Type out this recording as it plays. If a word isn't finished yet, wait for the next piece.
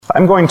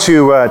I'm going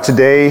to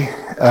today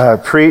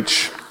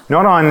preach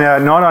not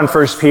on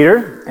 1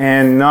 Peter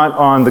and not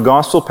on the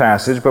gospel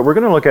passage, but we're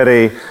going to look at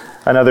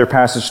another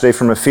passage today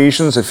from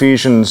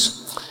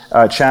Ephesians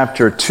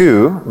chapter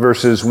 2,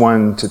 verses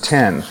 1 to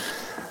 10.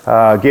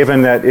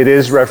 Given that it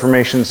is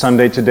Reformation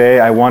Sunday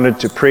today, I wanted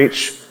to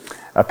preach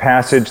a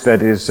passage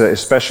that is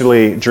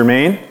especially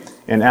germane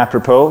and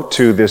apropos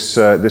to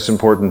this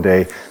important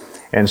day.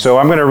 And so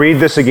I'm going to read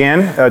this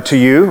again to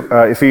you,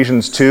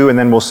 Ephesians 2, and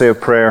then we'll say a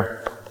prayer.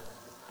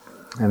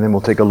 And then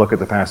we'll take a look at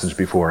the passage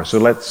before. So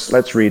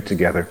let's read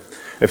together.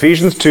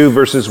 Ephesians 2,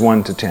 verses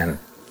 1 to 10.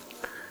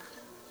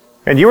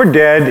 And you were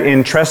dead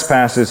in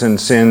trespasses and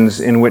sins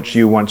in which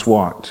you once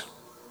walked,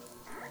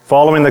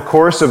 following the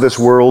course of this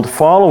world,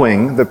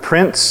 following the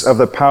prince of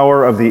the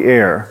power of the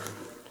air,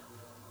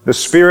 the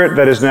spirit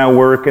that is now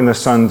work in the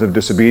sons of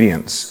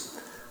disobedience,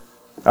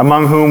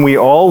 among whom we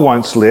all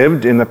once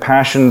lived in the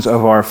passions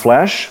of our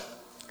flesh,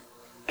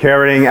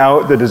 carrying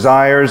out the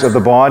desires of the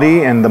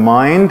body and the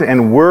mind,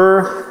 and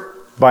were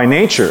by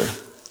nature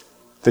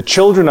the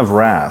children of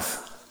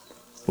wrath,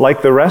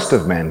 like the rest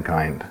of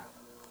mankind.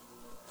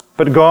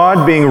 But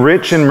God, being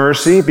rich in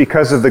mercy,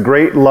 because of the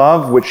great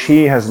love which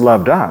He has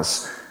loved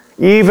us,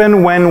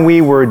 even when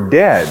we were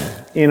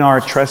dead in our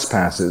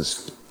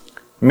trespasses,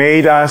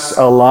 made us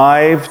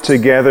alive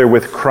together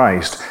with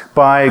Christ.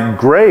 By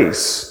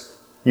grace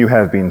you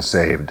have been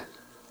saved,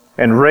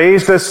 and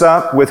raised us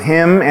up with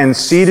Him and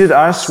seated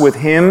us with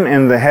Him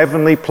in the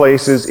heavenly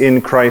places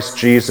in Christ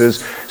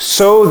Jesus,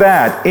 so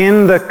that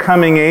in the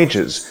coming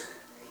ages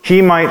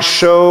He might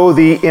show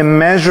the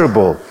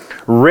immeasurable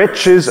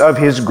riches of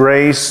His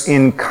grace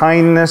in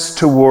kindness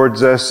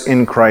towards us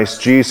in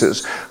Christ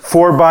Jesus.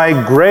 For by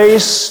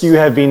grace you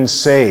have been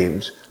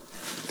saved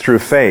through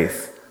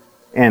faith,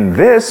 and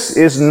this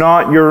is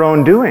not your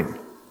own doing.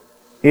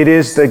 It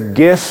is the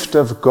gift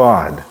of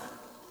God,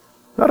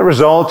 not a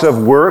result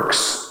of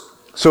works,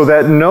 so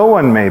that no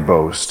one may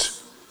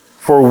boast.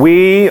 For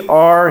we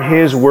are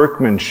His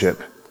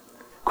workmanship,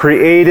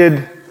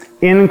 created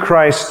in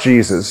Christ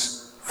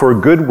Jesus for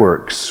good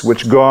works,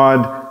 which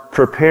God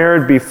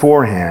prepared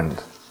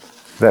beforehand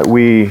that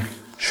we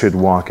should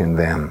walk in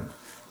them.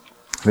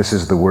 This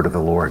is the word of the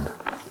Lord.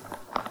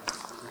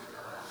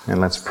 And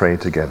let's pray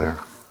together.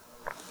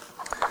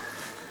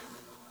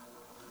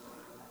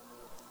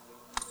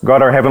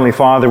 God, our Heavenly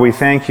Father, we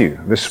thank you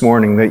this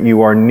morning that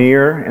you are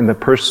near in the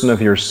person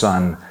of your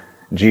Son,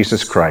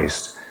 Jesus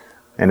Christ,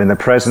 and in the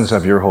presence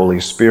of your Holy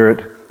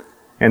Spirit,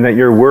 and that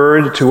your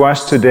word to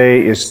us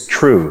today is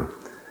true.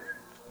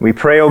 We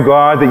pray, O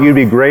God, that you'd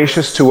be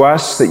gracious to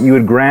us, that you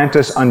would grant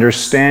us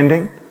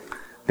understanding,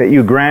 that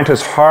you grant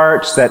us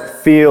hearts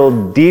that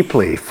feel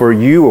deeply for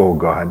you, O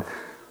God.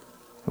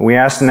 We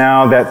ask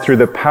now that through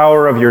the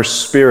power of your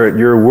Spirit,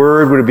 your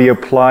word would be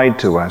applied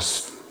to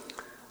us,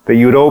 that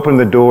you would open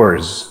the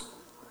doors,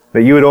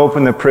 that you would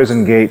open the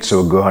prison gates,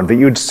 O God, that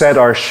you would set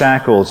our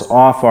shackles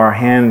off our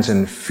hands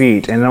and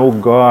feet, and, O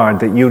God,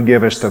 that you would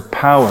give us the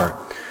power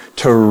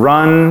to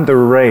run the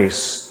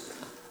race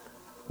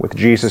with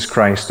Jesus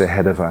Christ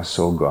ahead of us,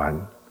 O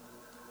God.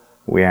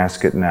 We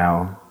ask it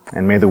now,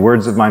 and may the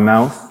words of my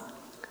mouth,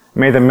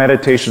 may the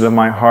meditation of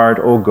my heart,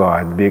 O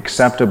God, be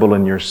acceptable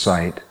in your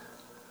sight,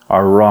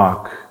 our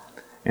rock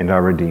and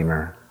our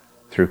Redeemer,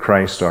 through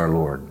Christ our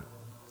Lord.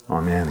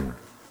 Amen.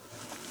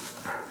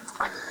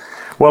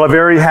 Well, a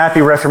very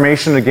happy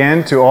Reformation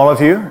again to all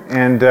of you,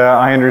 and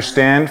I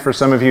understand for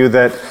some of you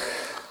that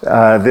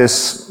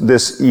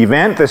this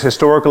event, this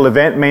historical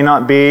event, may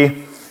not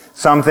be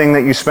something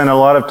that you spend a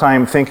lot of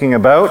time thinking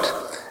about,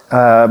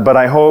 but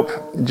I hope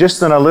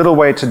just in a little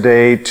way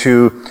today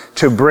to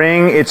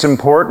bring its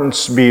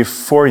importance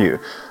before you.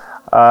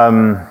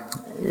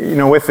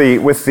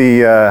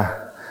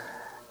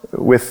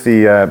 With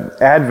the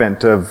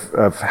advent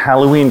of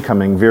Halloween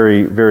coming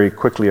very, very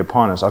quickly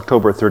upon us,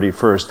 October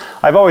 31st,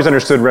 I've always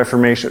understood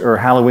Reformation, or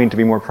Halloween, to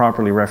be more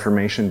properly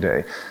Reformation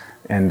Day.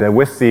 And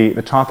with the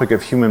topic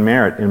of human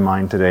merit in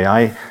mind today,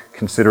 I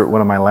consider it one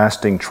of my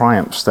lasting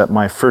triumphs that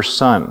my first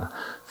son,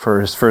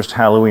 for his first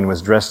Halloween,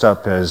 was dressed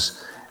up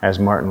as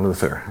Martin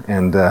Luther.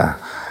 And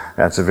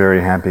that's a very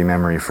happy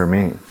memory for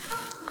me.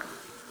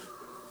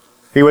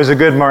 He was a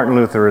good Martin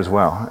Luther as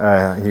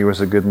well. He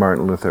was a good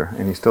Martin Luther,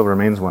 and he still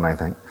remains one, I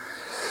think.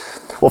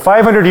 Well,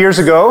 500 years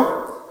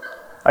ago,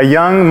 a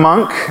young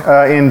monk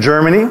in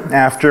Germany,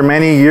 after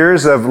many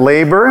years of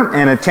labor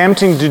and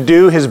attempting to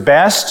do his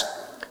best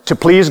to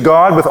please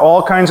God with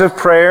all kinds of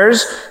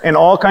prayers and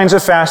all kinds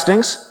of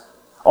fastings,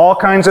 all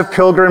kinds of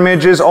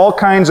pilgrimages, all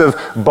kinds of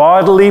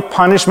bodily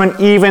punishment,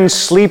 even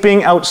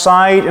sleeping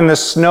outside in the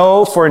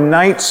snow for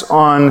nights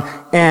on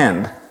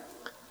end,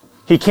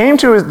 he came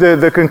to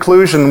the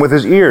conclusion with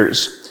his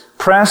ears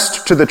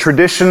pressed to the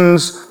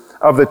traditions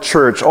of the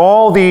church,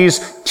 all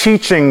these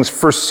teachings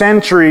for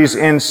centuries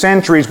and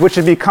centuries, which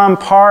had become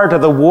part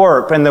of the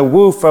warp and the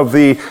woof of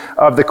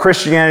the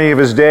Christianity of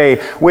his day.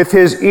 With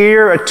his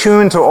ear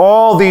attuned to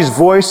all these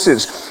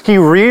voices, he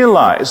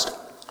realized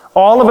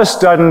all of a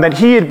sudden that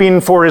he had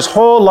been for his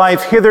whole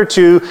life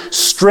hitherto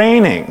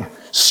straining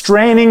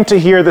to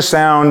hear the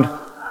sound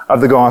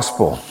of the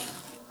gospel.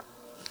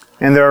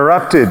 And there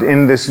erupted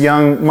in this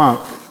young monk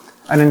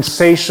an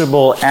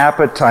insatiable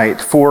appetite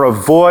for a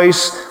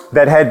voice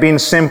that had been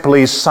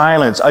simply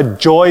silence, a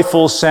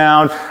joyful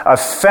sound, a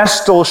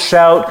festal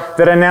shout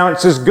that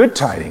announces good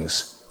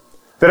tidings,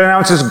 that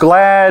announces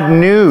glad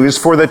news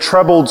for the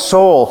troubled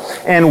soul.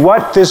 And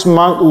what this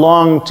monk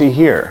longed to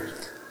hear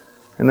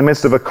in the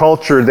midst of a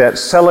culture that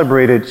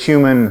celebrated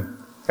human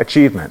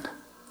achievement,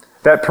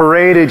 that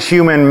paraded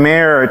human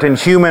merit and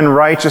human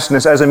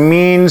righteousness as a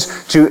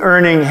means to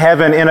earning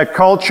heaven, in a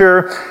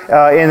culture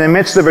in the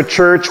midst of a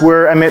church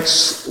where,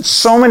 amidst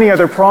so many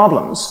other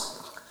problems,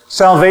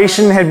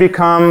 salvation had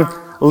become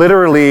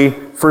literally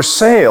for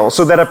sale,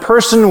 so that a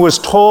person was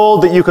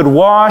told that you could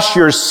wash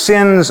your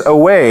sins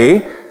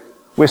away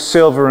with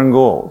silver and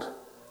gold.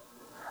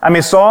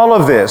 Amidst all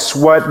of this,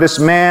 what this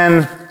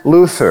man,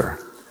 Luther,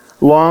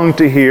 longed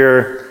to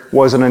hear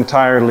was an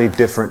entirely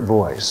different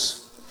voice.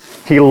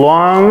 He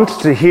longed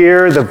to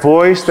hear the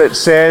voice that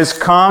says,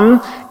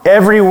 "Come,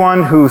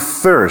 everyone who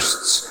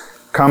thirsts,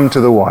 come to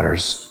the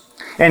waters.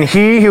 And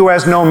he who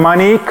has no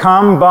money,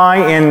 come buy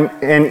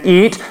and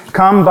eat.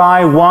 Come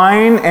buy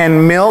wine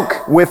and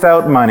milk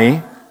without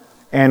money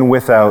and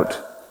without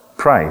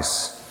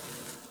price."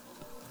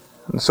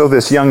 And so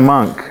this young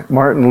monk,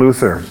 Martin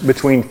Luther,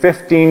 between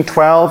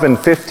 1512 and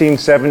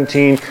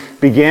 1517,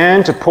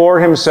 began to pour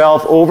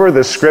himself over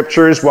the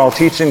scriptures while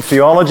teaching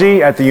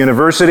theology at the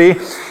university.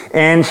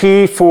 And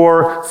he,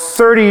 for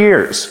 30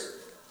 years,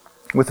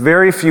 with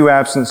very few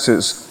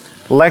absences,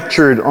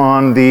 lectured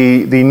on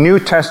the New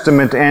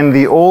Testament and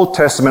the Old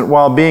Testament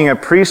while being a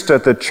priest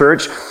at the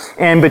church.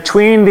 And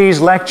between these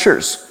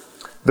lectures,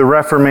 the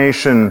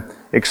Reformation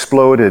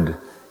exploded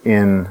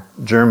in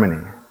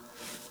Germany.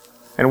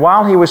 And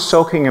while he was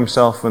soaking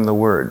himself in the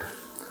Word,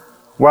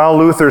 while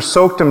Luther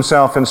soaked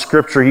himself in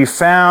Scripture, he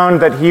found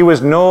that he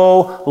was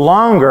no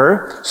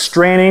longer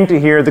straining to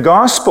hear the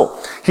gospel.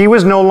 He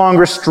was no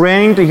longer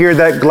straining to hear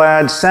that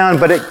glad sound,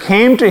 but it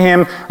came to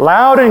him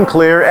loud and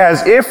clear,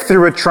 as if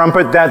through a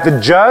trumpet, that the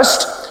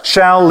just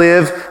shall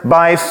live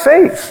by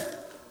faith.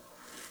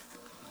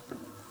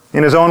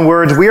 In his own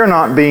words, we're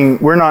not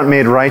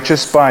made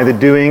righteous by the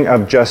doing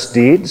of just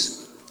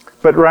deeds,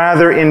 but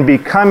rather in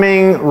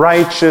becoming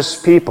righteous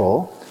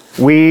people,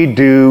 we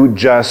do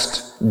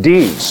just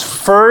deeds.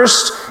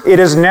 First, it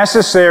is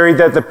necessary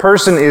that the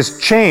person is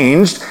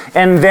changed,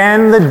 and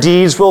then the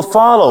deeds will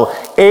follow.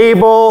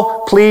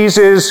 Abel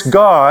pleases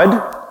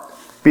God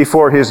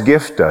before his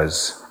gift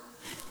does.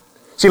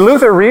 See,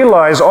 Luther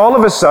realized all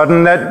of a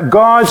sudden that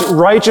God's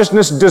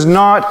righteousness does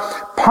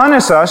not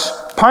punish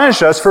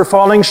us for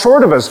falling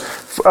short of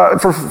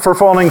for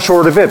falling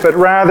short of it, but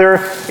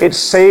rather it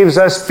saves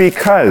us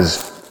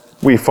because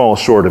we fall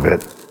short of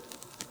it.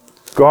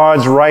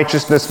 God's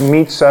righteousness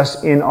meets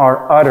us in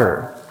our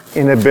utter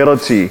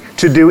inability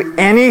to do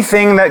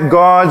anything that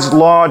God's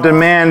law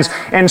demands,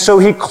 and so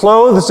he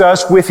clothes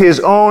us with his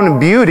own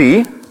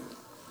beauty,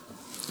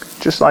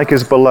 just like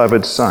his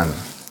beloved Son.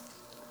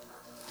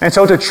 And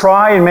so to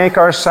try and make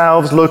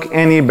ourselves look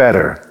any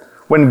better,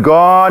 when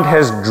God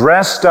has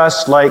dressed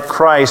us like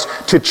Christ,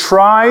 to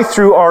try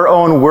through our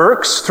own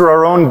works, through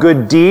our own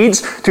good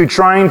deeds, to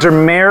trying to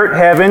merit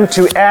heaven,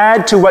 to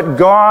add to what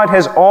God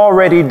has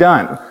already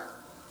done,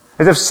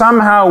 as if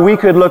somehow we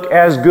could look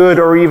as good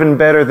or even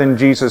better than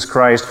Jesus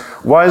Christ,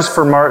 was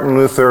for Martin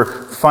Luther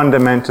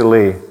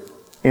fundamentally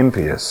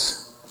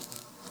impious.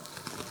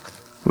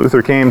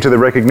 Luther came to the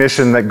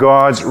recognition that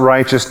God's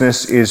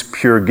righteousness is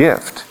pure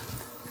gift.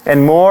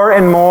 And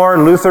more,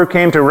 Luther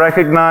came to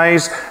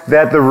recognize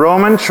that the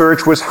Roman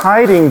Church was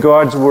hiding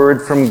God's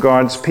word from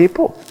God's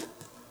people.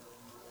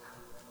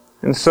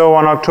 And so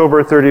on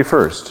October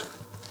 31st,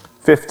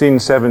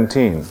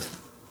 1517,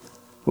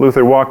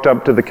 Luther walked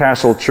up to the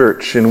Castle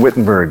Church in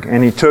Wittenberg,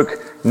 and he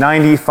took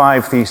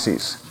 95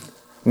 theses,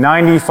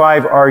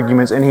 95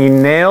 arguments, and he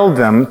nailed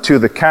them to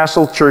the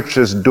Castle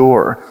Church's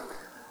door.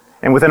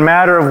 And within a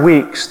matter of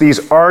weeks,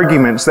 these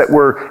arguments that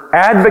were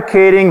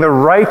advocating the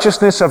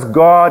righteousness of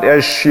God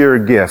as sheer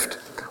gift,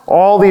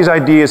 all these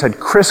ideas had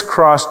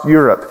crisscrossed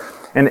Europe,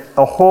 and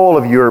the whole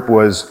of Europe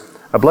was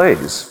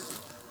ablaze.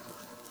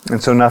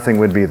 And so nothing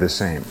would be the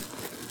same.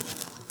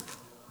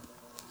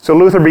 So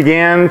Luther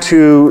began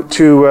to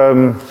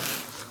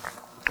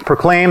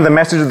proclaim the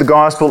message of the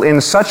gospel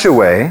in such a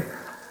way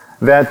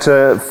that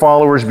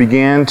followers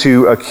began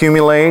to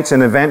accumulate,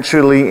 and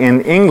eventually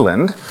in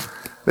England,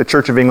 the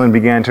Church of England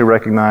began to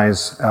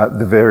recognize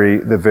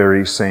the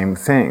very same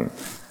thing.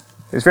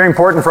 It's very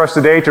important for us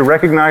today to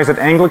recognize that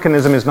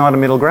Anglicanism is not a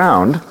middle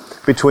ground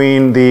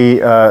between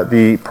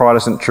the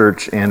Protestant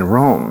Church and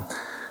Rome.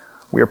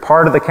 We are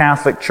part of the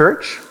Catholic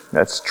Church,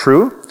 that's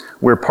true.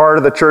 We're part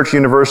of the Church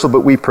Universal,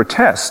 but we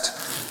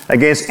protest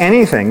against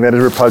anything that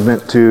is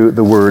repugnant to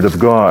the Word of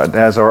God,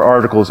 as our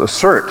articles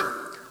assert.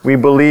 We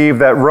believe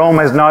that Rome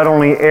has not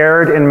only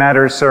erred in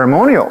matters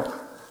ceremonial,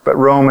 but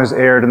Rome has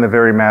erred in the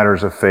very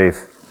matters of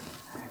faith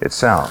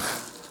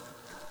itself.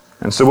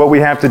 And so what we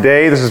have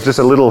today, this is just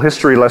a little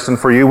history lesson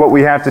for you, what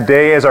we have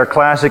today is our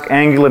classic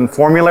Anglican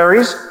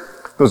formularies,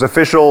 those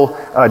official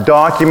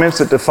documents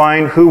that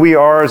define who we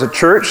are as a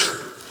church.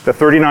 The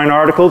 39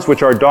 articles,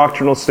 which are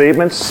doctrinal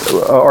statements,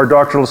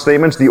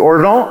 the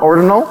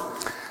ordinal,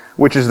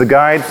 which is the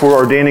guide for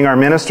ordaining our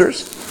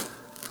ministers.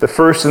 The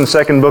first and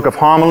second book of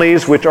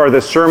homilies, which are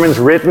the sermons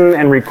written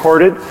and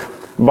recorded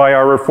by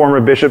our Reformer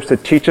bishops to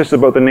teach us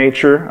about the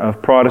nature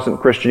of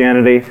Protestant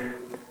Christianity,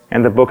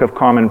 and the Book of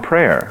Common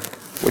Prayer,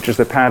 which is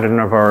the pattern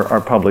of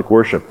our public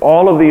worship.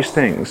 All of these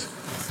things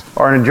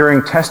are an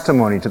enduring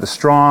testimony to the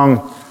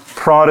strong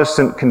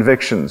Protestant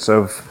convictions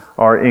of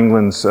our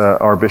England's,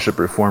 our bishop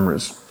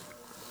reformers.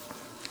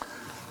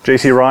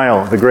 J.C.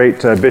 Ryle, the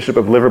great bishop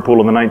of Liverpool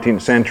in the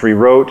 19th century,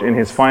 wrote in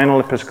his final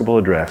episcopal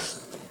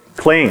address,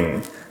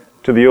 "Cling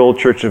to the old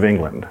Church of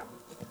England.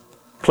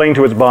 Cling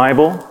to its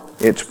Bible,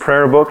 its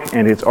prayer book,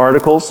 and its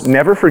articles.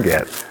 Never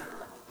forget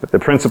that the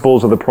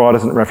principles of the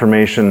Protestant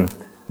Reformation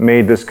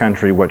made this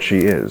country what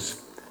she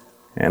is,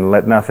 and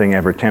let nothing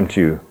ever tempt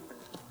you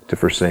to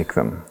forsake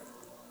them."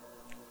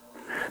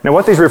 Now,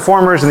 what these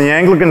reformers in the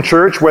Anglican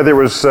Church, whether it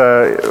was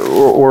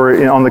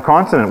or on the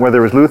continent, whether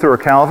it was Luther or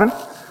Calvin,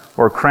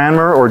 or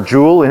Cranmer or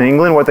Jewel in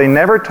England, what they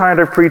never tired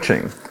of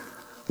preaching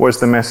was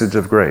the message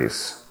of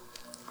grace.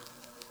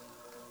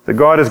 That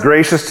God is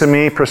gracious to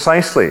me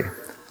precisely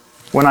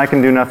when I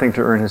can do nothing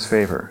to earn his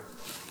favor.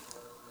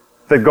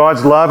 That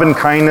God's love and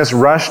kindness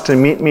rush to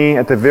meet me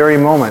at the very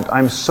moment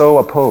I'm so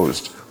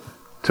opposed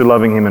to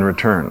loving him in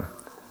return,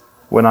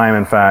 when I am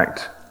in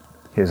fact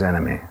his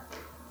enemy.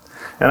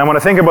 And I want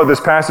to think about this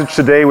passage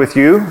today with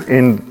you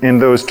in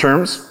those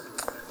terms,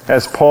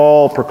 as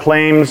Paul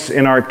proclaims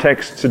in our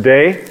text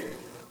today.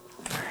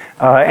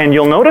 And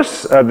you'll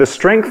notice the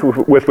strength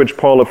with which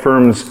Paul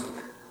affirms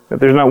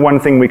that there's not one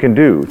thing we can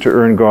do to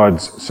earn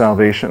God's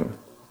salvation.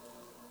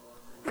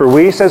 For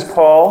we, says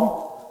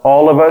Paul,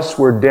 all of us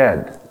were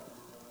dead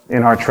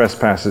in our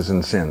trespasses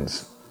and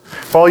sins.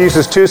 Paul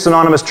uses two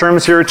synonymous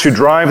terms here to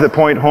drive the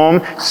point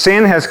home.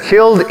 Sin has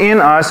killed in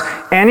us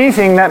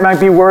anything that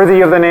might be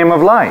worthy of the name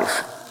of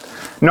life.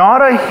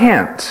 Not a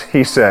hint,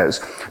 he says,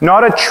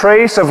 not a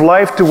trace of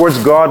life towards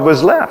God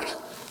was left.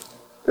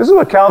 This is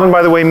what Calvin,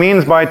 by the way,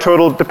 means by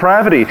total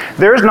depravity.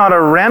 There's not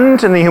a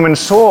remnant in the human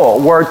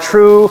soul where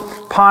true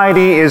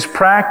piety is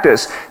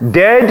practiced.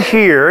 Dead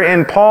here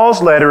in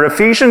Paul's letter,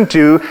 Ephesians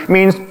 2,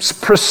 means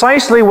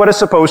precisely what it's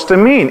supposed to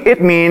mean.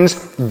 It means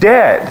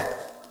dead.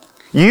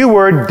 You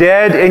were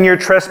dead in your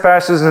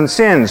trespasses and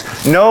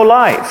sins. No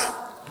life.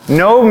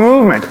 No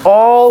movement.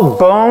 All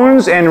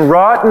bones and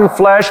rotten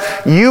flesh.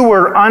 You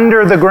were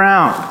under the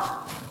ground.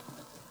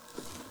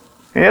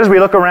 And as we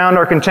look around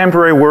our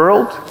contemporary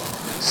world,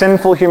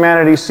 sinful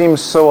humanity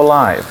seems so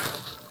alive.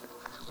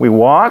 We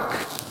walk,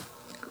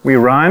 we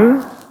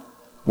run,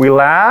 we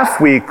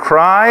laugh, we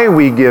cry,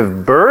 we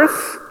give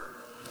birth.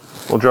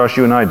 Well, Josh,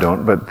 you and I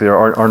don't, but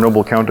our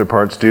noble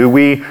counterparts do.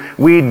 We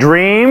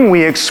dream,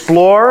 we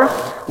explore,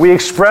 we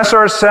express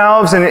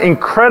ourselves in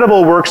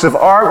incredible works of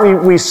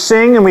art. We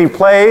sing and we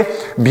play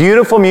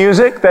beautiful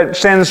music that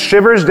sends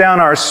shivers down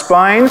our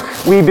spine.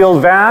 We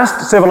build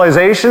vast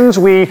civilizations.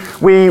 We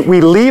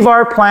leave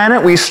our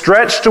planet. We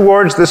stretch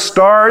towards the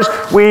stars.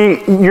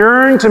 We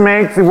yearn to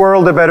make the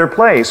world a better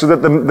place so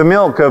that the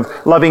milk of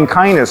loving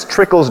kindness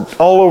trickles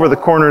all over the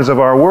corners of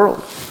our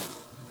world.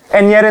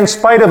 And yet, in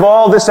spite of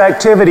all this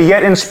activity,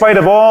 yet in spite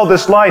of all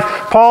this life,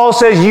 Paul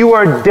says you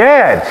are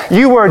dead.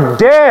 You are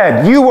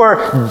dead. You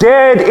were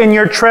dead in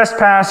your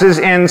trespasses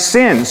and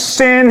sins.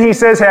 Sin, he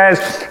says,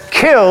 has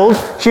killed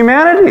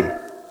humanity.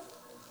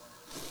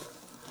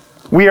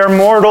 We are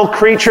mortal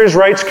creatures,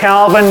 writes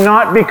Calvin,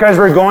 not because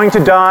we're going to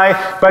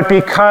die, but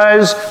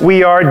because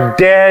we are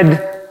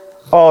dead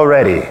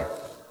already.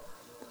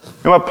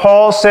 And what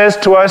Paul says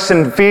to us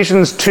in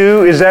Ephesians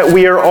 2 is that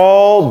we are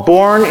all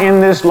born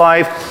in this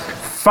life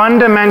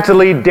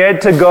fundamentally dead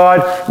to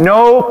God,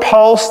 no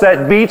pulse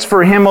that beats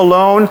for him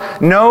alone,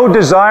 no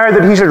desire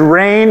that he should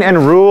reign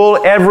and rule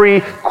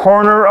every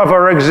corner of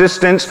our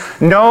existence,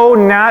 no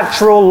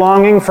natural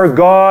longing for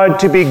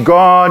God to be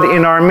God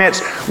in our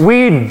midst.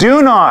 We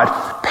do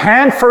not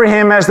pant for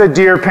him as the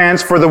deer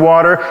pants for the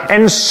water,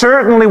 and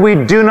certainly we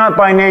do not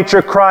by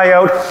nature cry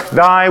out,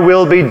 "Thy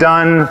will be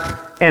done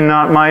and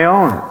not my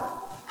own."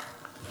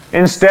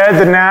 Instead,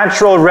 the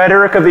natural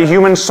rhetoric of the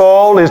human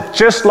soul is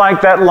just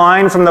like that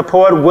line from the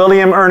poet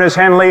William Ernest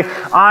Henley,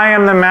 "I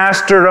am the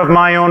master of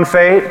my own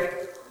fate.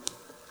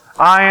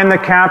 I am the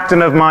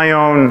captain of my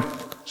own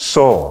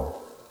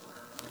soul."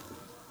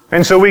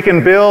 And so we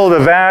can build a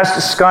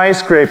vast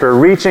skyscraper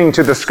reaching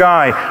to the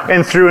sky,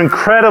 and through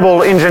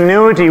incredible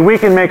ingenuity, we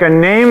can make a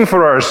name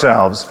for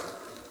ourselves.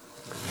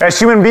 As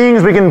human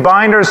beings, we can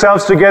bind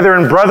ourselves together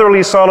in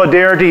brotherly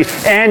solidarity,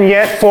 and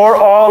yet for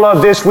all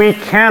of this, we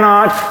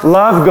cannot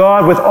love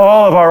God with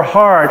all of our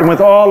heart, and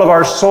with all of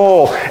our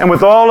soul, and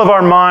with all of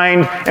our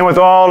mind, and with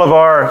all of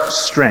our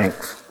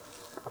strength.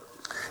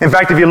 In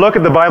fact, if you look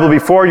at the Bible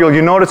before you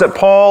notice that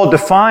Paul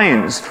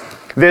defines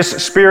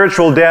this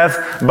spiritual death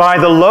by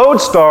the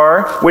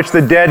lodestar which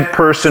the dead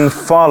person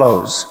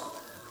follows,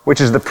 which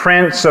is the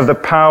prince of the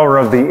power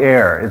of the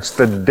air. It's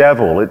the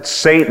devil, it's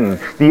Satan,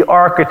 the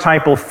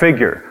archetypal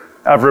figure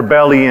of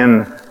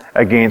rebellion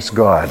against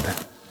God.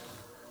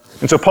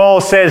 And so Paul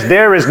says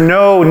there is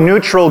no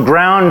neutral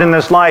ground in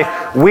this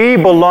life. We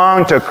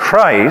belong to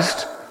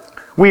Christ.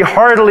 We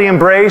heartily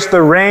embrace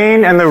the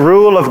reign and the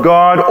rule of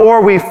God,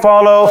 or we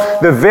follow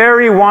the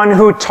very one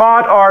who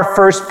taught our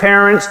first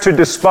parents to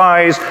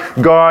despise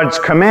God's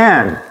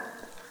command.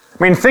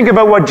 I mean, think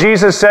about what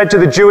Jesus said to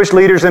the Jewish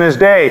leaders in his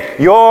day.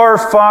 Your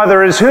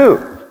father is who?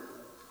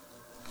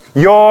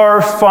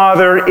 Your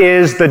father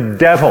is the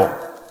devil,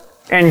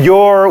 and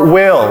your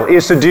will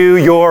is to do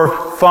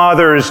your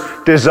father's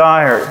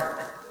desire.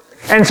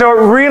 And so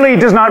it really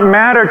does not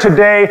matter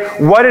today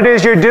what it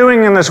is you're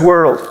doing in this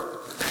world.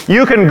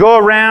 You can go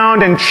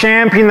around and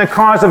champion the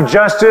cause of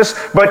justice,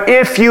 but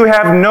if you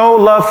have no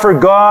love for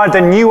God,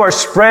 then you are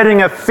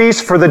spreading a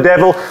feast for the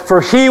devil, for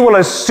he will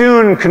as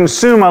soon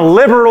consume a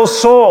liberal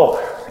soul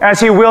as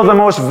he will the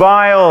most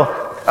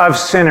vile of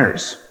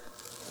sinners.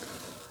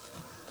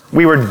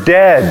 We were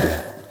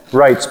dead,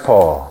 writes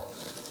Paul.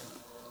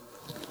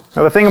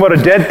 Now the thing about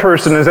a dead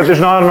person is that there's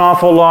not an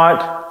awful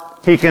lot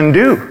he can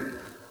do.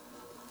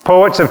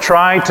 Poets have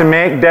tried to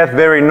make death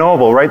very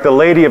noble, right? The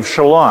Lady of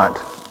Shalott,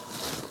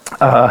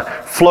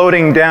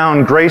 floating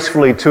down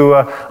gracefully to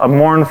a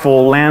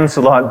mournful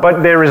Lancelot.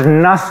 But there is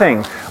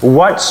nothing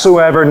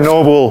whatsoever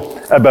noble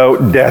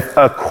about death.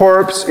 A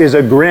corpse is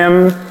a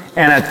grim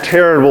and a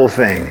terrible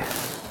thing.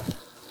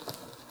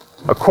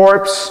 A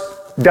corpse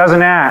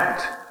doesn't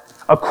act.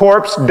 A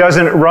corpse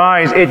doesn't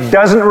rise. It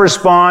doesn't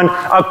respond.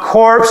 A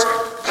corpse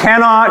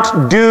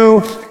cannot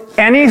do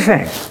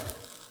anything.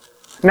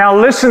 Now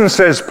listen,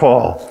 says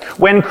Paul,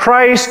 when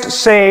Christ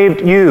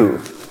saved you,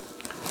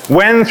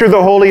 when through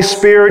the Holy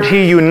Spirit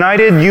he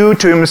united you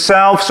to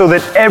himself so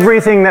that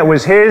everything that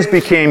was his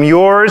became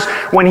yours,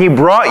 when he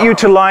brought you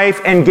to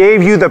life and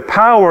gave you the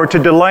power to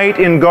delight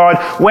in God,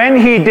 when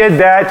he did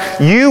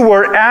that, you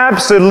were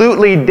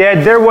absolutely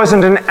dead. There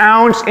wasn't an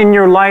ounce in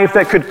your life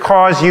that could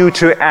cause you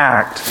to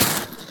act.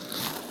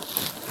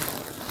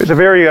 There's a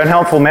very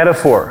unhelpful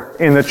metaphor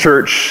in the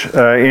church,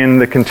 in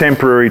the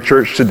contemporary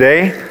church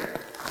today.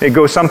 It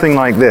goes something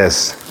like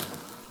this.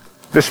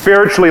 The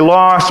spiritually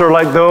lost are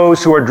like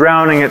those who are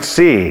drowning at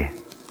sea.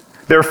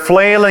 They're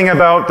flailing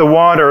about the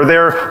water.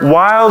 They're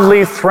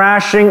wildly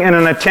thrashing in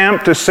an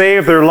attempt to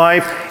save their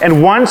life.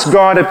 And once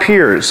God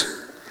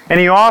appears and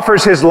he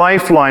offers his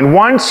lifeline,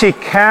 once he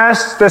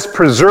casts this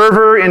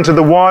preserver into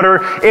the water,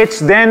 it's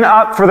then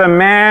up for the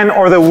man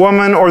or the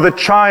woman or the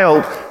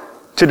child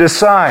to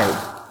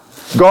decide.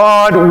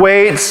 God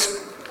waits.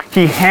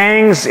 He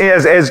hangs,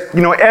 as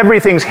you know,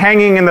 everything's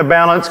hanging in the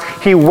balance.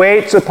 He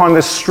waits upon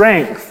the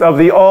strength of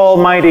the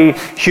almighty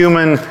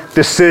human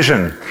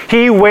decision.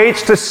 He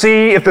waits to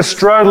see if the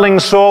struggling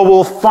soul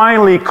will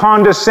finally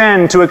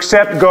condescend to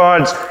accept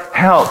God's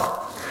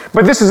help.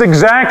 But this is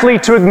exactly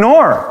to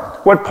ignore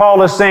what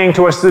Paul is saying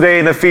to us today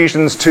in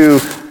Ephesians 2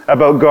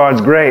 about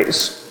God's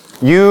grace.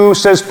 You,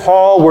 says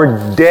Paul,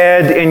 were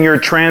dead in your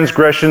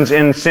transgressions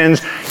and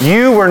sins.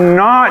 You were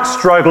not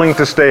struggling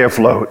to stay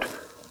afloat.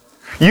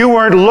 You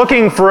weren't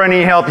looking for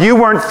any help. You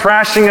weren't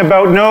thrashing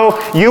about. No,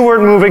 you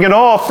weren't moving at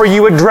all, for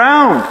you had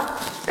drowned.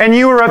 And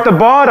you were at the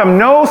bottom.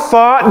 No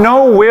thought,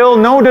 no will,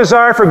 no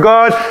desire for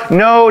God,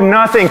 no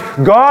nothing.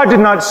 God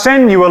did not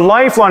send you a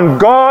lifeline.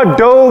 God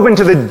dove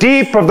into the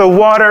deep of the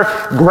water,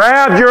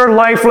 grabbed your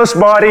lifeless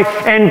body,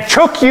 and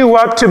took you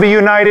up to be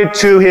united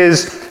to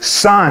his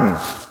Son.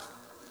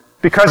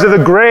 Because of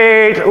the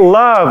great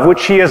love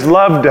which he has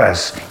loved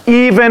us,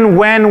 even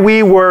when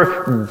we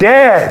were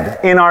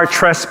dead in our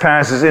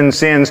trespasses and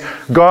sins,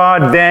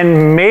 God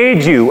then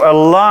made you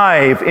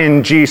alive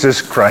in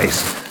Jesus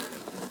Christ.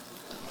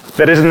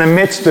 That is, in the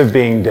midst of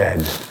being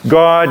dead,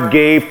 God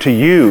gave to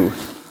you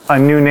a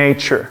new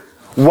nature,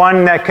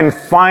 one that can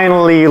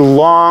finally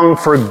long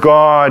for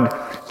God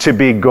to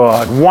be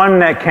God, one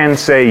that can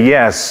say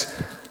yes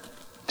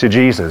to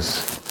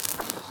Jesus.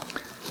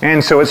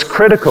 And so it's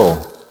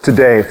critical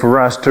today for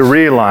us to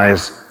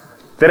realize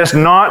that it's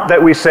not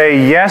that we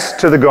say yes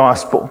to the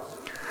gospel,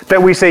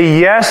 that we say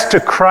yes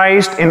to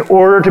Christ in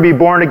order to be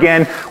born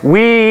again.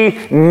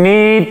 We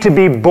need to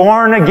be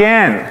born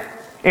again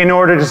in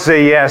order to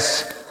say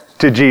yes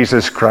to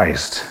Jesus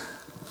Christ.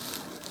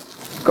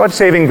 God's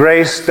saving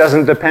grace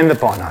doesn't depend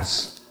upon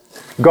us.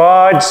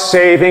 God's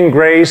saving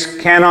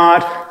grace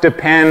cannot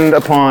depend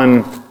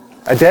upon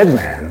a dead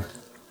man,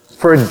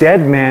 for a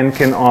dead man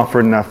can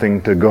offer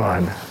nothing to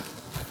God.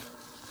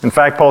 In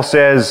fact, Paul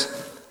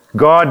says,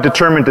 God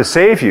determined to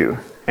save you,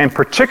 and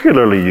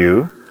particularly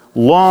you,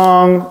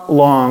 long,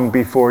 long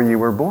before you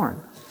were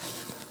born.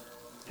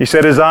 He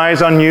set his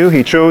eyes on you.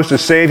 He chose to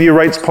save you,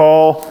 writes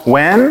Paul,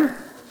 when?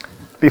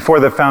 Before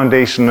the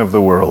foundation of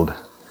the world.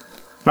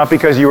 Not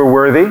because you were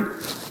worthy,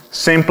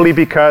 simply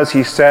because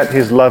he set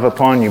his love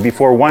upon you.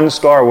 Before one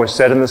star was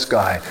set in the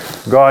sky,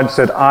 God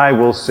said, I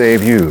will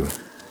save you.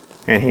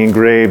 And he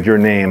engraved your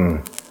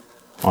name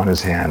on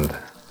his hand.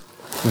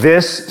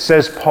 This,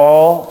 says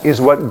Paul, is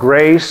what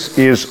grace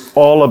is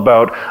all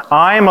about.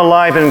 I am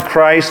alive in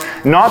Christ,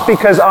 not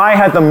because I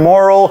had the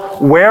moral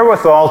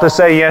wherewithal to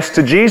say yes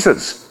to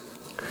Jesus,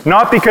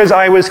 Not because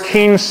I was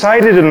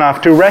keen-sighted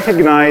enough to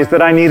recognize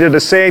that I needed a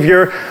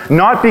Savior.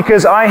 Not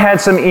because I had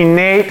some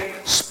innate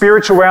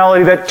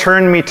spirituality that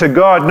turned me to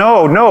God.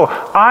 No,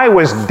 I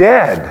was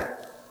dead.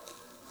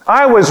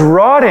 I was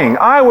rotting.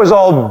 I was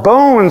all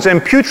bones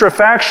and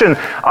putrefaction.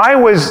 I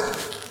was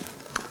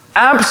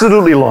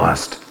absolutely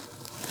lost.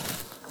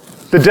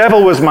 The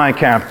devil was my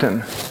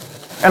captain,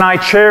 and I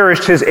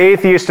cherished his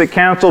atheistic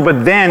counsel,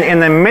 but then in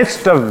the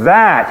midst of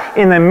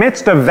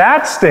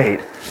that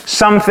state,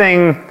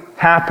 something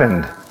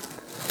happened.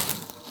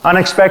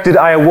 Unexpected,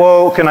 I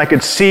awoke and I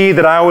could see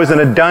that I was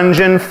in a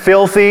dungeon,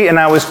 filthy, and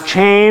I was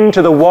chained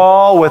to the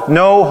wall with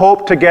no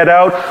hope to get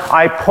out.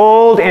 I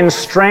pulled and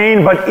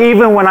strained, but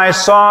even when I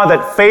saw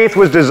that faith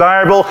was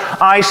desirable,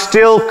 I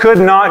still could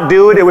not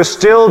do it. It was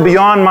still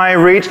beyond my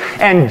reach.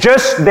 And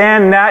just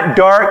then that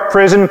dark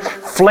prison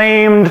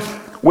flamed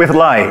with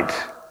light.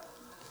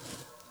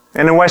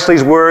 And in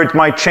Wesley's words,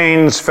 my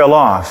chains fell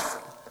off.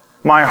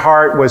 My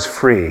heart was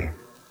free.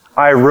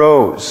 I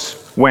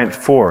rose, went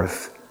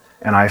forth,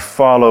 and I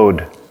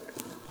followed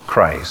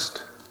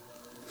Christ.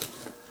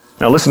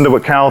 Now listen to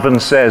what Calvin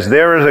says.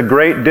 There is a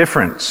great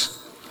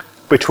difference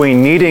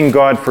between needing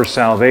God for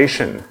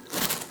salvation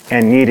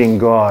and needing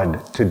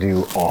God to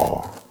do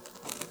all.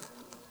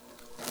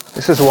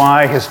 This is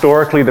why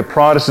historically the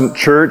Protestant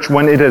church,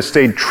 when it has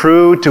stayed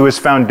true to its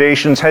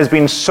foundations, has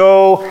been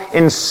so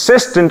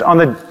insistent on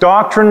the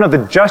doctrine of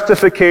the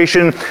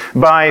justification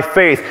by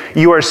faith.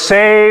 You are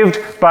saved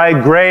by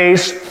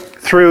grace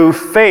through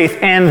faith.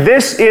 And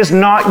this is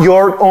not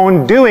your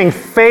own doing,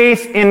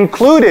 faith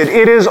included.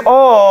 It is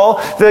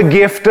all the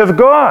gift of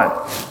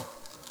God.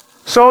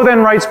 So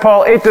then, writes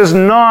Paul, it does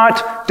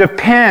not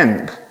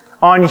depend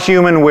on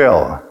human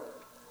will.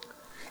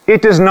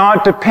 It does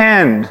not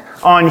depend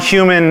on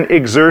human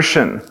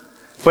exertion,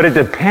 but it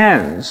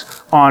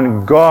depends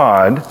on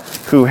God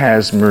who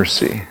has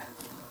mercy.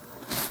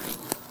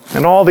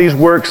 And all these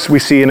works we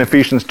see in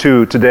Ephesians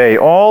 2 today,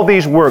 all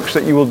these works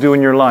that you will do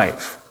in your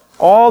life,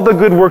 all the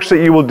good works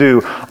that you will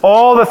do,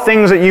 all the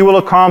things that you will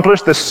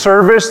accomplish, the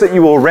service that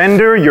you will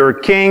render your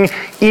King,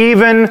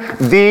 even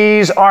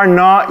these are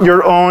not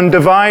your own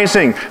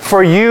devising.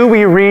 For you,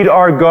 we read,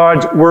 are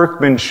God's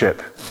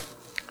workmanship,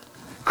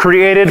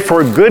 created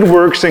for good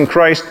works in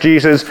Christ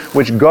Jesus,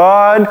 which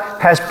God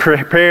has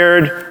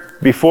prepared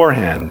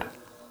beforehand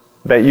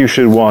that you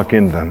should walk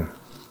in them.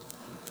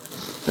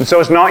 And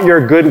so it's not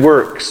your good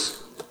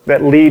works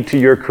that lead to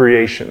your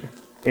creation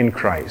in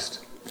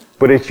Christ,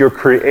 but it's your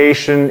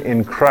creation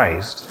in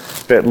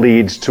Christ that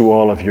leads to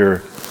all of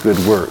your good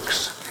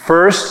works.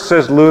 First,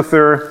 says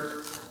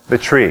Luther, the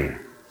tree,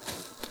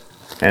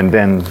 and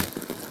then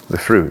the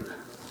fruit.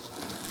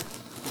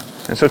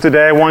 And so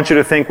today I want you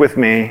to think with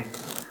me,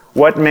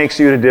 what makes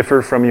you to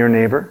differ from your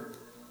neighbor?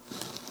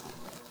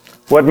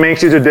 What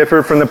makes you to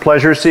differ from the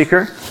pleasure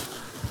seeker,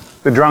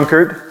 the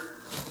drunkard,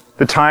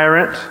 the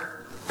tyrant,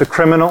 the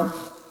criminal,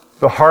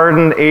 the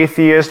hardened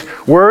atheist?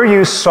 Were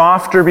you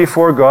softer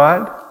before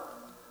God?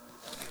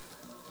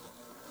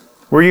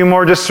 Were you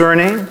more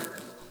discerning?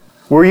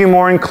 Were you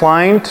more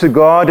inclined to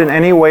God in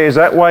any way? Is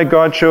that why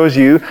God chose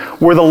you?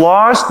 Were the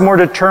lost more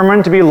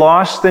determined to be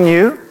lost than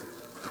you?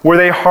 Were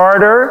they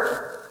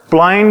harder,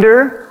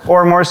 blinder,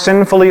 or more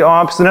sinfully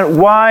obstinate?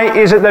 Why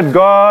is it that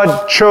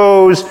God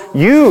chose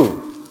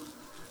you?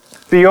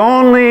 The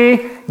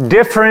only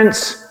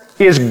difference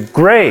is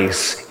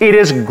grace. It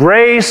is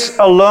grace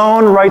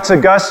alone, writes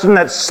Augustine,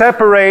 that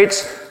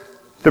separates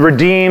the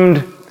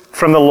redeemed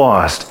from the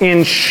lost.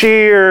 In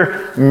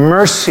sheer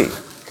mercy,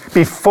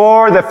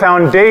 before the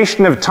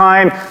foundation of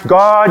time,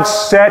 God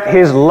set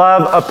his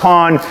love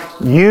upon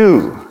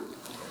you.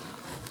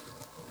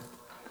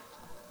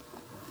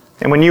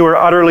 And when you were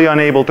utterly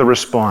unable to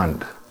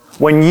respond,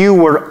 when you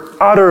were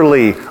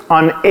utterly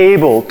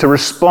unable to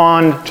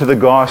respond to the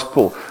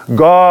gospel,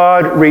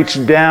 God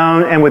reached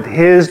down and with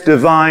his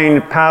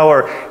divine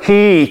power,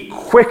 he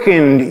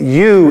quickened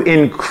you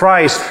in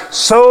Christ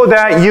so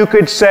that you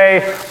could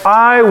say,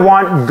 I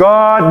want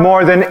God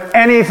more than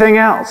anything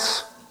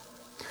else.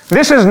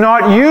 This is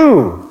not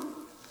you.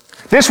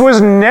 This was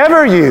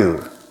never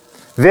you.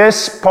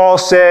 This, Paul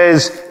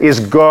says, is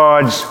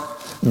God's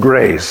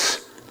grace.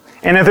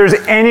 And if there's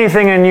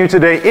anything in you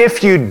today,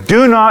 if you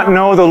do not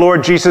know the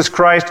Lord Jesus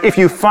Christ, if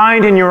you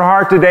find in your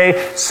heart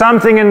today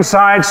something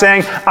inside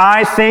saying,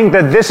 I think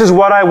that this is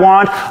what I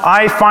want,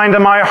 I find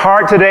in my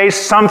heart today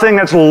something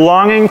that's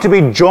longing to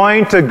be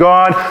joined to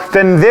God,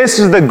 then this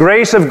is the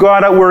grace of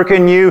God at work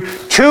in you,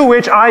 to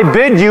which I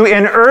bid you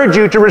and urge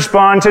you to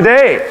respond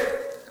today,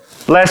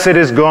 lest it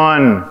is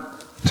gone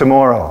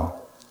tomorrow.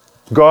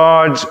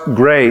 God's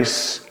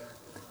grace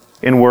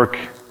in work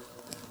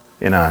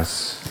in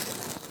us.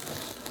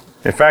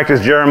 In fact,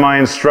 as Jeremiah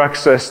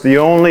instructs us, the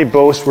only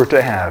boast we're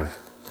to have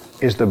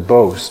is the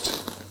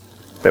boast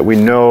that we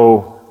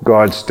know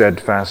God's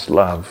steadfast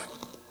love.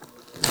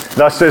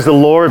 Thus says the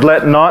Lord,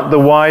 let not the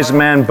wise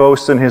man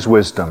boast in his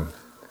wisdom.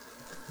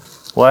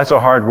 Well, that's a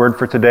hard word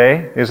for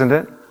today, isn't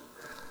it?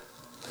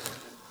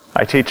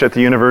 I teach at the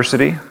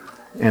university,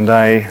 and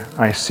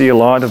I see a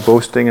lot of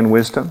boasting in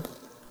wisdom.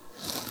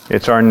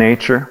 It's our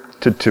nature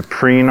to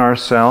preen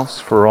ourselves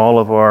for all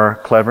of our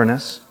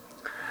cleverness.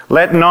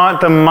 Let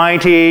not the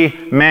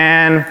mighty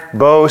man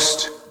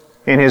boast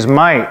in his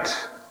might.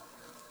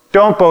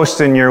 Don't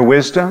boast in your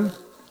wisdom.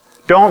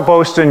 Don't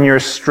boast in your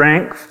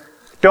strength.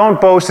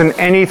 Don't boast in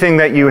anything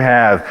that you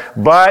have.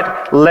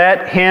 But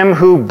let him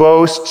who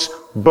boasts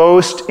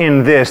boast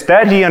in this,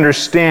 that he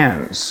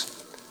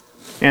understands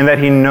and that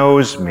he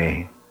knows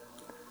me,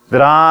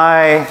 that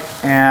I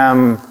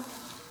am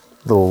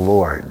the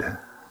Lord.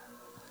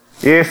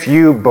 If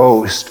you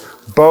boast,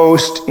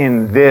 boast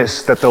in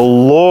this, that the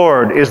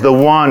Lord is the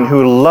one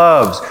who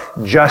loves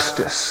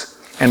justice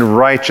and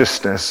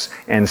righteousness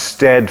and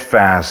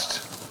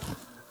steadfast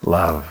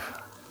love.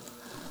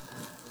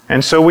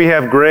 And so we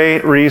have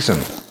great reason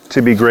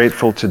to be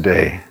grateful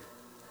today.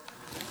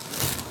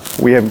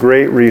 We have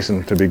great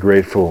reason to be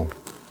grateful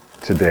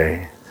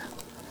today.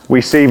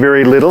 We see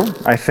very little,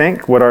 I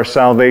think, what our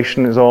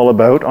salvation is all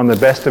about. On the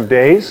best of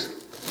days,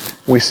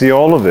 we see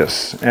all of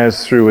this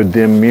as through a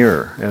dim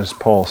mirror, as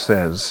Paul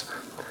says.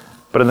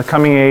 But in the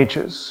coming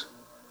ages,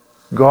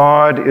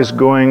 God is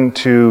going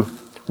to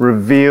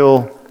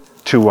reveal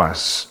to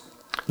us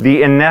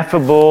the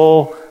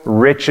ineffable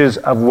riches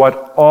of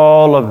what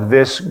all of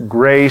this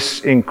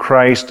grace in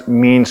Christ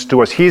means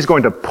to us. He's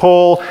going to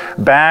pull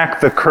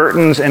back the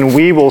curtains and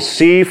we will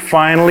see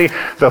finally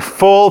the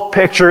full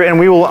picture and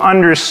we will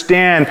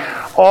understand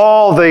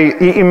all the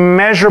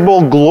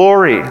immeasurable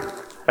glory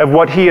of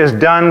what he has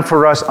done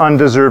for us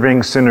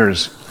undeserving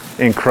sinners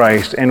in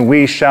Christ. And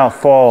we shall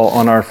fall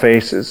on our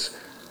faces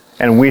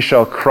and we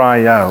shall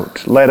cry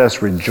out, let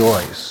us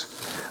rejoice,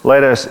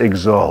 let us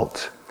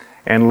exult,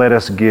 and let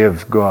us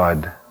give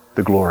God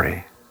the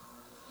glory.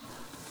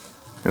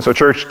 And so,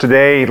 church,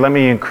 today, let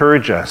me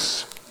encourage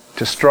us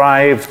to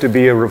strive to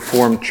be a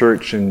Reformed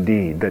church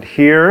indeed. That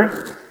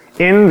here,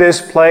 in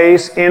this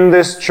place, in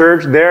this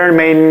church, there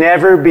may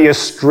never be a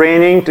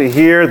straining to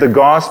hear the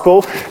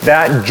gospel,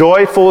 that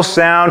joyful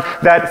sound,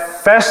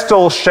 that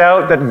festal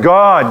shout that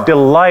God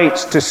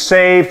delights to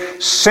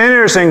save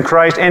sinners in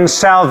Christ, and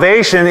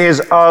salvation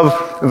is of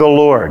the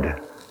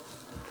Lord.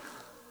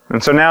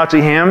 And so now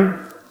to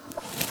him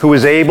who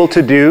is able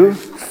to do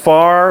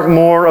far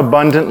more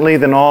abundantly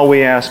than all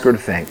we ask or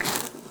think,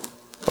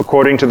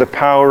 according to the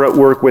power at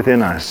work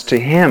within us. To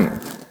him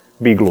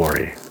be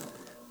glory,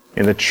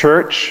 in the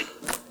church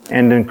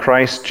and in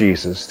Christ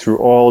Jesus, through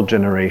all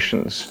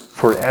generations,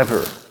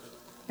 forever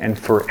and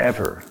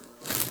forever.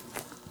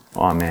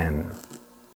 Amen.